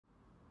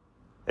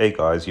Hey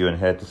guys, Ewan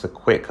here. Just a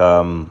quick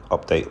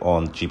update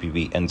on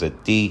GBP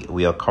NZD.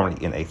 We are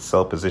currently in a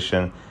sell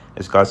position.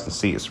 As you guys can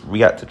see, it's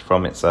reacted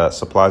from its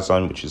supply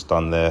zone, which is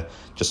done there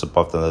just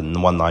above the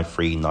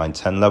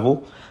 193.910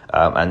 level.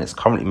 And it's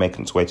currently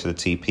making its way to the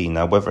TP.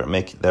 Now, whether it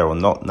make it there or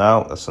not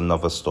now, that's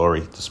another story.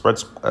 The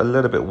spread's a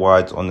little bit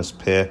wide on this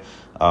pair.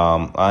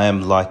 I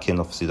am liking,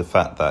 obviously, the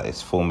fact that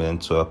it's forming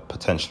into a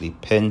potentially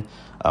pin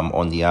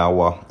on the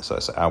hour. So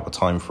it's an hour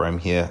time frame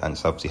here, and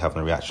it's obviously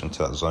having a reaction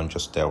to that zone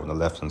just there on the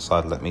left hand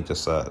side. Let me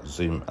just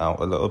zoom out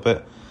a little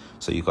bit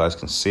so you guys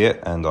can see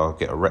it, and I'll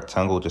get a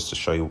rectangle just to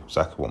show you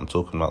exactly what I'm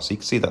talking about. So you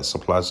can see that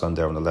supply zone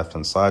there on the left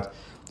hand side.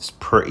 It's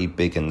pretty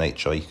big in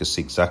nature. You can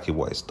see exactly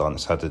what it's done.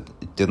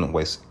 It didn't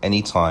waste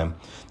any time.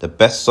 The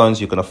best zones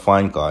you're going to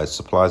find, guys,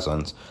 supply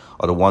zones,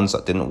 are the ones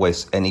that didn't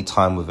waste any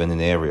time within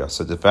an area.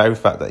 So the very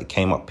fact that it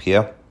came up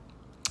here,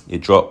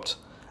 it dropped,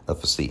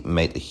 obviously it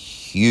made a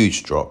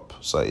huge drop.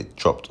 So it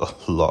dropped a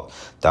lot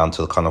down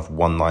to the kind of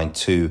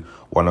 192,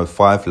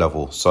 105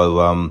 level.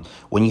 So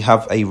when you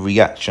have a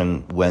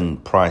reaction when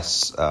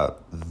price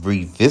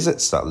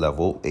revisits that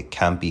level, it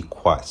can be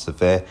quite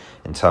severe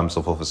in terms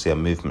of obviously a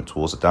movement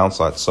towards the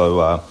downside.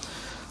 So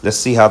let's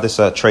see how this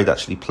trade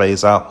actually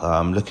plays out.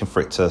 I'm looking for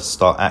it to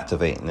start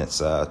activating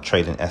its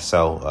trading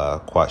SL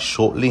quite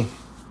shortly.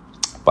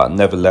 But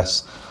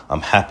nevertheless,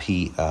 I'm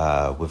happy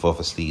with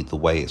obviously the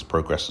way it's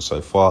progressing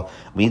so far.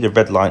 We need a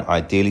red line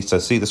ideally. So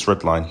see this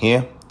red line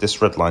here? This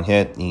red line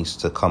here needs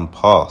to come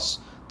past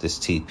this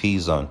TP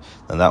zone,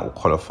 and that will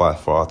qualify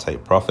for our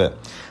take profit.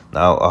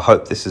 Now, I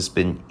hope this has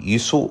been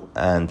useful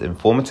and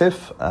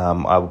informative.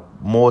 I'll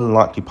more than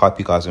likely pipe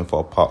you guys in for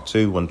a part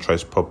 2 when the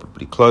trade's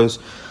probably close.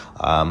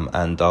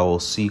 And I will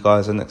see you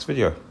guys in the next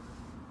video.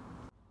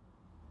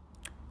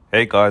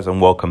 Hey guys, and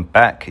welcome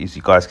back. As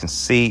you guys can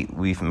see,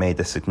 we've made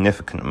a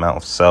significant amount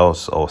of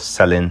sales or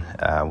selling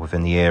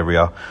within the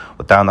area.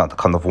 We're down at the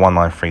kind of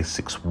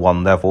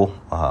 193.61 level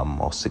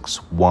or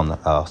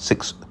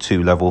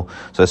 62 level.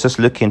 So it's just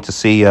looking to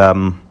see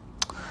how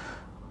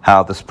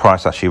this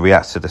price actually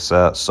reacts to this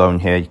zone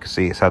here. You can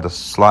see it's had a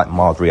slight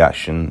mild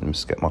reaction. Let me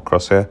just get my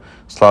crosshair.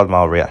 Slight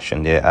mild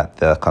reaction there at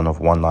the kind of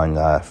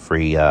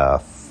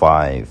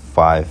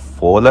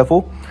 193.554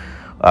 level.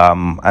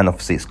 And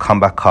obviously it's come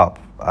back up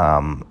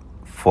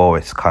for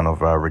its kind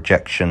of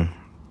rejection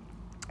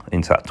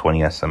into that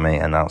 20 SMA,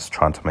 and now it's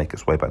trying to make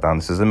its way back down.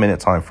 This is a minute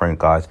time frame,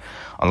 guys.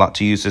 I like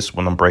to use this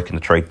when I'm breaking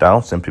the trade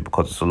down, simply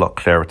because it's a lot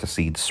clearer to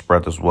see the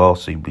spread as well.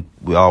 So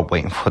we are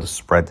waiting for the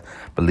spread,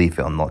 believe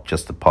it or not,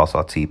 just to pass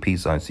our TP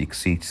zone. So you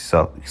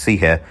can see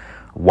here,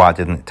 why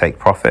didn't it take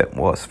profit?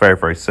 Well, it's very,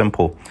 very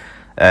simple.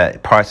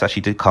 Price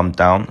actually did come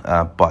down,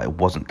 but it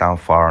wasn't down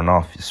far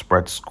enough. The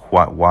spread's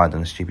quite wide on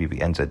this GBP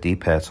NZD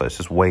pair, so it's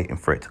just waiting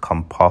for it to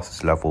come past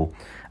this level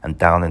and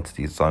down into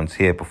these zones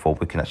here before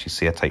we can actually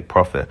see a take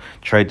profit.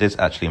 Trade is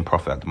actually in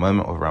profit at the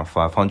moment of around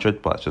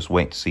 500, but just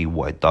wait to see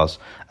what it does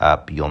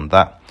beyond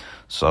that.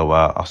 So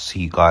I'll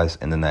see you guys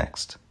in the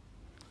next.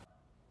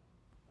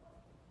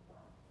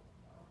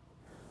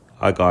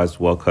 Hi guys,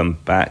 welcome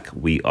back.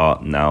 We are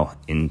now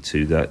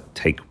into the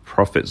take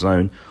profit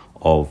zone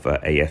of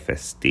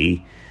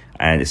AFSD,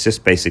 and it's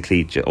just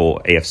basically,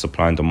 or AF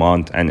supply and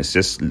demand, and it's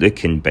just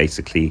looking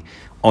basically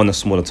on a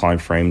smaller time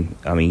frame.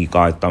 I mean, you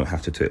guys don't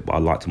have to do it, but I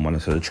like to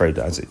monitor the trade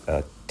as it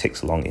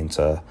ticks along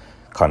into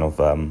kind of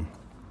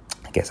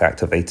gets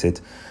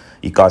activated.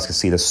 You guys can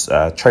see this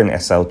trading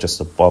SL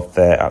just above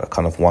there at a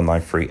kind of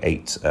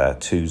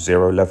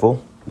 193.820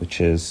 level,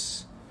 which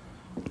is,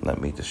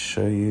 let me just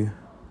show you,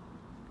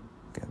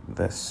 get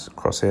this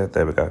across here,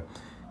 there we go.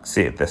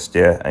 See it this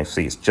year, and you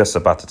see it's just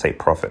about to take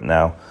profit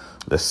now.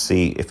 Let's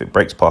see if it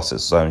breaks past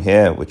this zone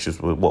here, which is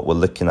what we're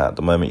looking at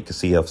the moment. You can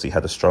see obviously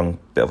had a strong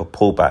bit of a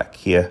pullback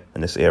here in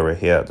this area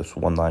here, this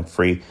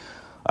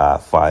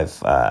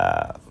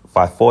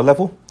 193.554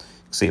 level. You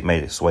can see it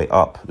made its way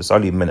up. There's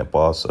only minute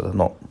bars, so they're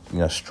not, you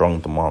know,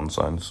 strong demand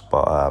zones,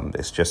 but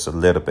it's just a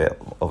little bit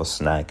of a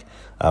snag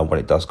when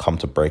it does come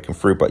to breaking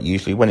through. But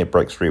usually when it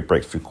breaks through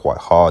quite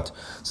hard.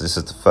 So this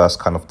is the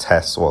first kind of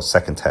test, or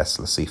second test.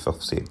 Let's see if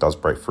obviously it does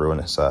break through on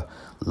this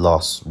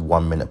last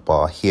 1 minute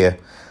bar here.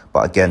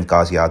 But again,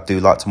 guys, yeah, I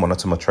do like to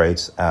monitor my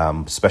trades,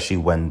 especially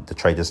when the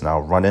trade is now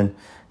running.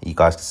 You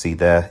guys can see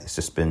there, it's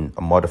just been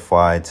a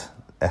modified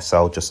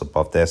SL just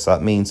above there. So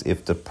that means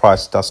if the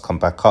price does come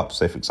back up,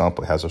 say for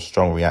example, it has a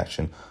strong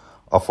reaction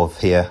off of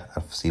here,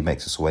 obviously it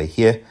makes its way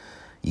here,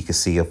 you can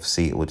see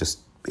obviously it will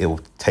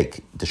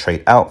take the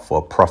trade out for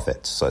a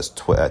profit. So it's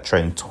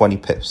trading 20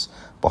 pips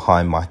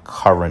behind my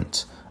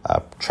current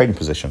trading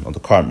position on the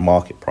current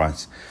market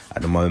price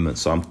at the moment.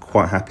 So I'm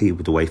quite happy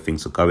with the way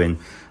things are going.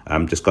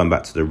 Just going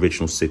back to the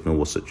original signal,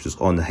 which was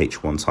on the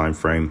H1 time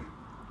frame.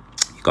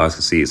 You guys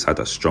can see it's had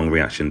a strong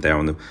reaction there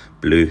on the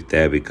blue.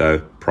 There we go,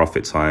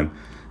 profit time,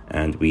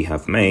 and we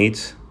have made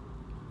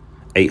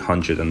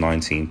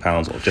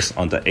 £819, or just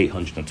under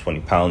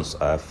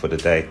 £820 for the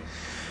day.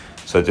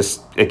 So this,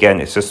 again,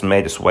 it's just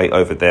made its way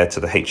over there to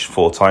the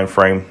H4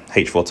 timeframe.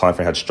 H4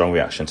 timeframe had strong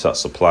reaction to that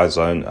supply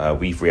zone.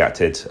 We've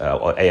reacted,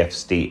 or AF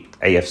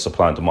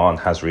supply and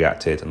demand has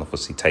reacted, and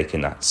obviously taken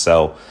that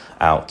sell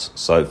out.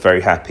 So very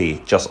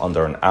happy, just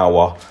under an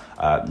hour.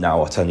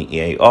 Now I'll turn the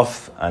EA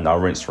off, and I'll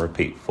rinse and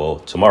repeat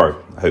for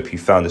tomorrow. I hope you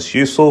found this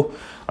useful,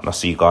 and I'll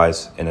see you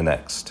guys in the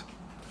next.